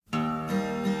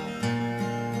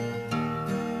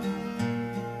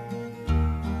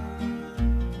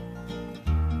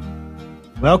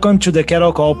Welcome to the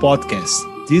Cattle Call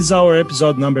podcast. This is our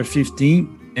episode number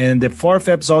 15 and the fourth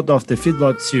episode of the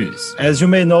Feedlot series. As you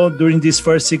may know, during these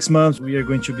first 6 months, we are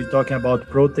going to be talking about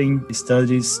protein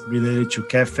studies related to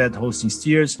calf-fed Holstein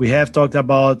steers. We have talked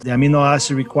about the amino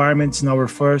acid requirements in our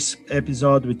first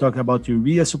episode. We talked about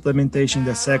urea supplementation in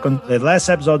the second. The last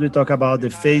episode, we talked about the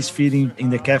phase feeding in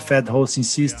the calf-fed Holstein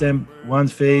system, 1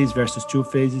 phase versus 2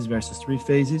 phases versus 3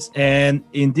 phases. And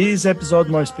in this episode,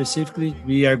 more specifically,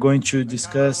 we are going to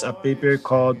discuss a paper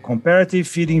called Comparative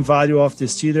Feeding Value of the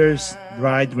Steers,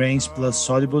 Dried Grains plus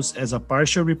Solubles as a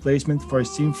Partial Replacement for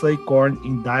Steam Flake Corn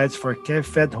in Diets for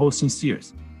Calf-Fed Holstein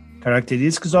Steers,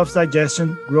 Characteristics of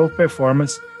Digestion, Growth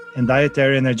Performance, and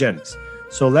Dietary Energetics.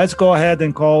 So let's go ahead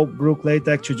and call Brooke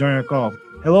Latek to join our call.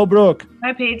 Hello, Brooke.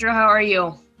 Hi, Pedro. How are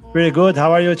you? Pretty good.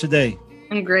 How are you today?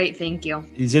 I'm great, thank you.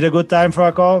 Is it a good time for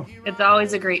a call? It's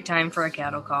always a great time for a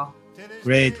cattle call.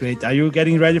 Great. Are you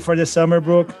getting ready for the summer,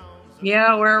 Brooke?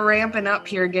 Yeah, we're ramping up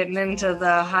here, getting into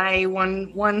the high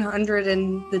 100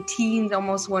 and the teens,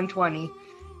 almost 120.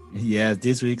 Yeah,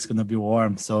 this week's gonna be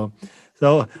warm. So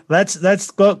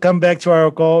let's come back to our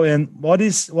call. And what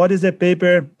is the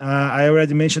paper? I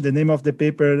already mentioned the name of the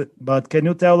paper, but can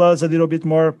you tell us a little bit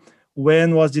more?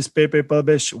 When was this paper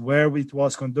published? Where it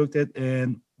was conducted,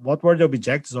 and what were the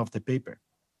objectives of the paper?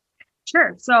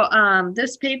 Sure. So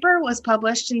this paper was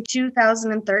published in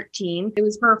 2013. It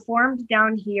was performed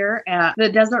down here at the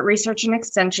Desert Research and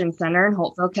Extension Center in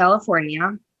Holtville,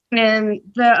 California. And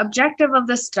the objective of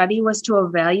the study was to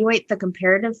evaluate the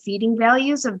comparative feeding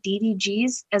values of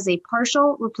DDGs as a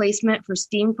partial replacement for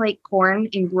steam flake corn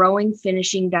in growing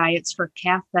finishing diets for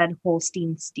calf-fed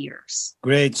Holstein steers.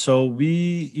 Great. So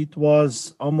it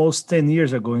was almost 10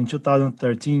 years ago in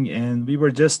 2013, and we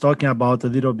were just talking about a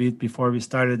little bit before we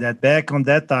started that. Back on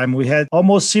that time, we had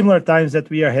almost similar times that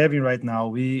we are having right now.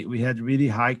 We had really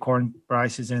high corn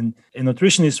prices, and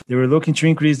nutritionists, they were looking to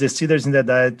increase the steers in the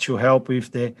diet to help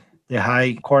with the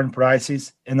high corn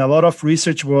prices. And a lot of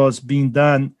research was being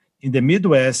done in the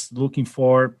Midwest looking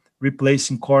for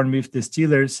replacing corn with the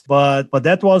steers. But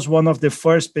that was one of the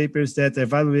first papers that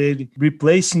evaluated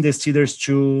replacing the steers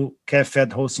to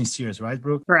calf-fed Holstein steers, right,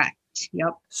 Brooke? Correct.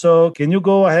 Yep. So can you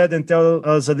go ahead and tell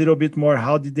us a little bit more?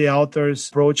 How did the authors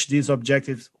approach these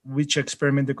objectives? Which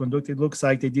experiment they conducted? It looks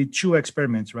like they did 2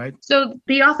 experiments, right? So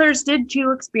the authors did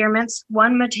 2 experiments.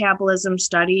 One metabolism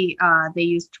study. They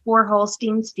used 4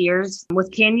 Holstein steers with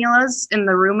cannulas in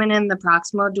the rumen and the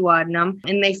proximal duodenum,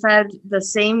 and they fed the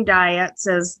same diets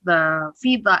as the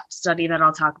feedlot study that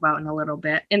I'll talk about in a little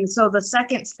bit. And so the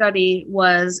second study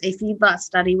was a feedlot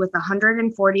study with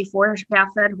 144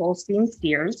 calf-fed Holstein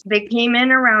steers. They came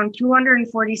in around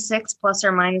 246 plus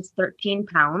or minus 13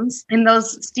 pounds, and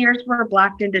those steers were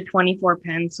blocked into 24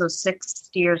 pens, so 6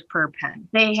 steers per pen.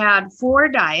 They had 4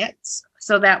 diets,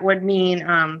 so that would mean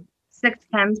 6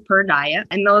 pens per diet.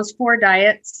 And those 4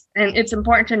 diets, and it's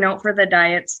important to note for the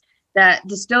diets that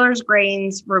distiller's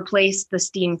grains replaced the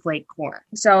steam flake corn.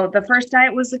 So the first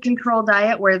diet was the control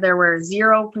diet where there were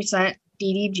 0%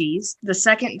 DDGs. The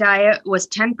second diet was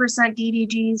 10%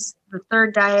 DDGs. The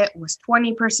third diet was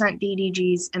 20%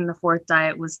 DDGs. And the fourth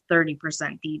diet was 30%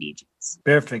 DDGs.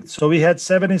 Perfect. So we had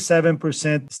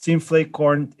 77% steam flake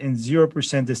corn and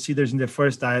 0% distillers in the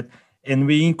first diet. And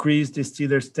we increased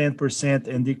distillers 10%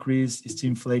 and decreased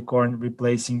steam flake corn,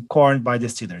 replacing corn by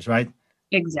distillers, right?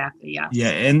 Exactly, yeah. Yeah,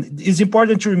 and it's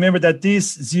important to remember that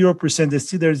this 0%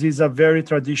 distillers is a very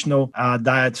traditional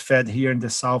diet fed here in the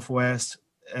Southwest,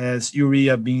 as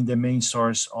urea being the main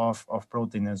source of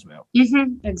protein as well.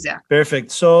 Mm-hmm, exactly.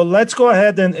 Perfect. So let's go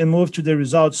ahead and move to the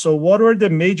results. So what were the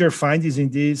major findings in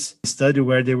this study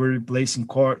where they were replacing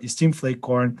steam flake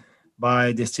corn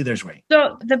by distiller's grain?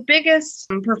 So the biggest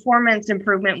performance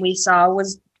improvement we saw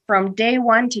was from day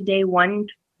 1 to day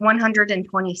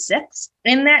 126.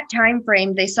 In that time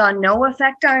frame, they saw no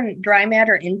effect on dry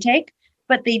matter intake,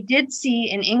 but they did see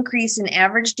an increase in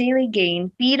average daily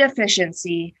gain, feed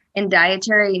efficiency, and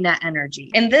dietary net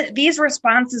energy. And these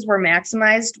responses were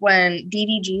maximized when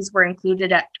DDGs were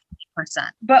included at 20%.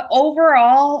 But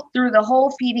overall, through the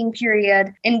whole feeding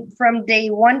period, and from day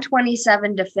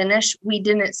 127 to finish, we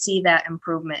didn't see that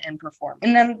improvement in performance.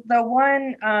 And then the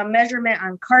one measurement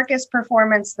on carcass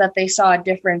performance that they saw a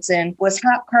difference in was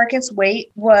top carcass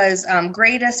weight was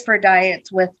greatest for diets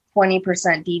with 20%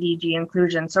 DDG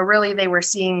inclusion. So really they were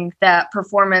seeing that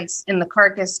performance in the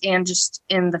carcass and just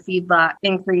in the feedlot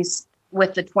increase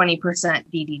with the 20%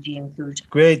 DDG inclusion.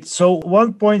 Great. So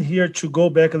one point here to go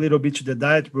back a little bit to the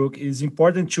diet, Brooke, is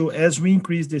important to, as we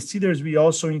increase the steers, we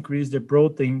also increase the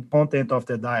protein content of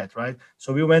the diet, right?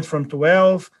 So we went from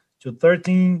 12 to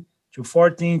 13 to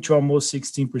 14 to almost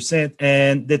 16%.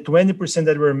 And the 20%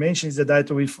 that we're mentioning is a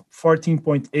diet with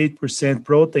 14.8%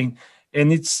 protein.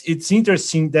 And it's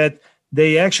interesting that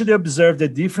they actually observed the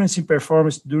difference in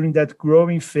performance during that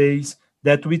growing phase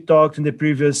that we talked in the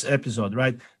previous episode,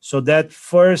 right? So that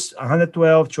first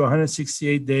 112 to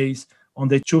 168 days on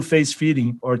the 2-phase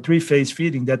feeding or 3-phase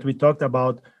feeding that we talked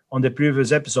about on the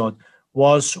previous episode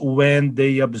was when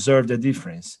they observed the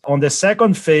difference. On the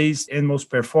second phase, animals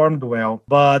performed well,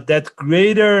 but that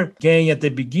greater gain at the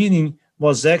beginning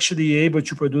was actually able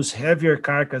to produce heavier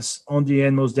carcass on the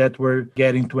animals that were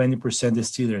getting 20%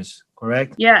 distillers.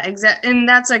 Correct? Yeah, exactly. And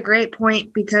that's a great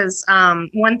point because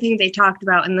one thing they talked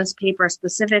about in this paper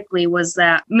specifically was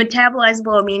that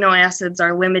metabolizable amino acids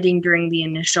are limiting during the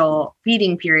initial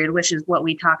feeding period, which is what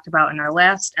we talked about in our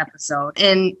last episode.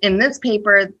 And in this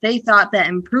paper, they thought that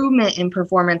improvement in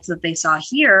performance that they saw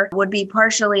here would be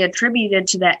partially attributed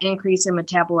to that increase in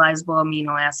metabolizable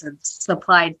amino acids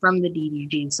supplied from the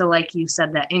DDG. So like you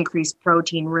said, that increased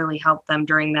protein really helped them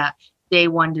during that day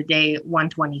 1 to day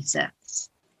 126.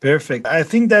 Perfect. I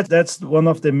think that's one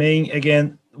of the main,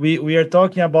 again, we are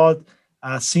talking about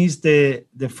since the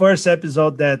first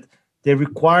episode that the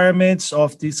requirements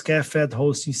of these calf-fed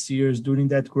Holstein steers during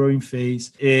that growing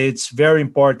phase, it's very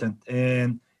important.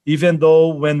 And even though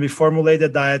when we formulate the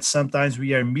diet, sometimes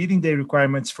we are meeting the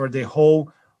requirements for the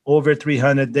whole over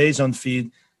 300 days on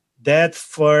feed, that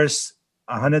first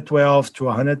 112 to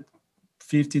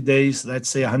 150 days, let's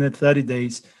say 130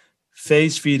 days,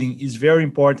 phase feeding is very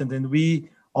important. And we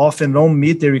often don't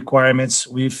meet the requirements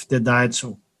with the diets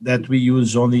that we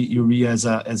use only urea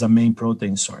as a main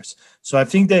protein source. So I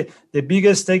think that the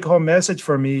biggest take-home message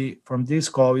for me from this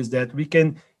call is that we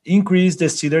can increase the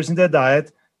distillers in the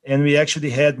diet, and we actually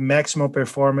had maximum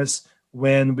performance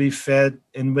when we fed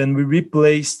and when we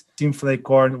replaced Team Flake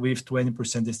corn with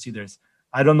 20% distillers.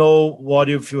 I don't know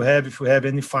if you have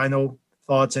any final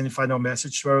thoughts, any final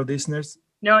message to our listeners.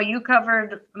 No, you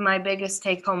covered my biggest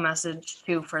take-home message,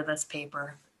 too, for this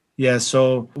paper. Yeah,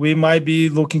 so we might be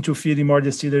looking to feed more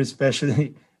distillers,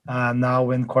 especially now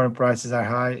when corn prices are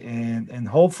high. And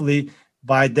hopefully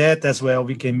by that as well,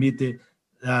 we can meet the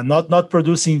not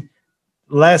producing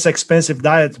less expensive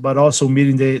diets, but also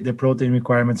meeting the protein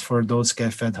requirements for those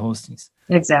calf-fed Holsteins.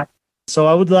 Exactly. So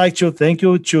I would like to thank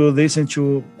you to listen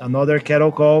to another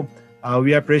Cattle Call.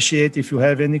 We appreciate if you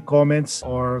have any comments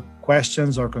or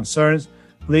questions or concerns.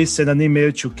 Please send an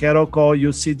email to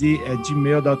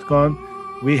cattlecallucd@gmail.com.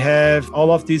 We have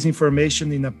all of this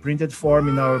information in a printed form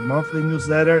in our monthly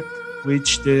newsletter,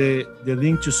 which the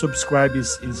link to subscribe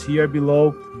is here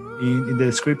below in the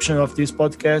description of this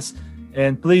podcast.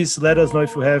 And please let us know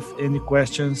if you have any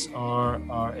questions or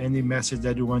any message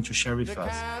that you want to share with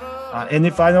us. Any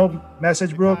final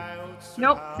message, Brooke?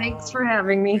 Nope. Thanks for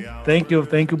having me. Thank you,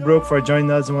 Brooke, for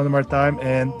joining us one more time.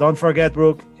 And don't forget,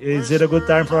 Brooke, is it a good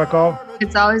time for a call?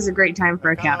 It's always a great time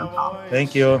for a cattle call.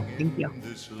 Thank you. Thank you.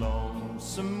 This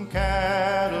lonesome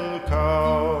cattle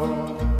call.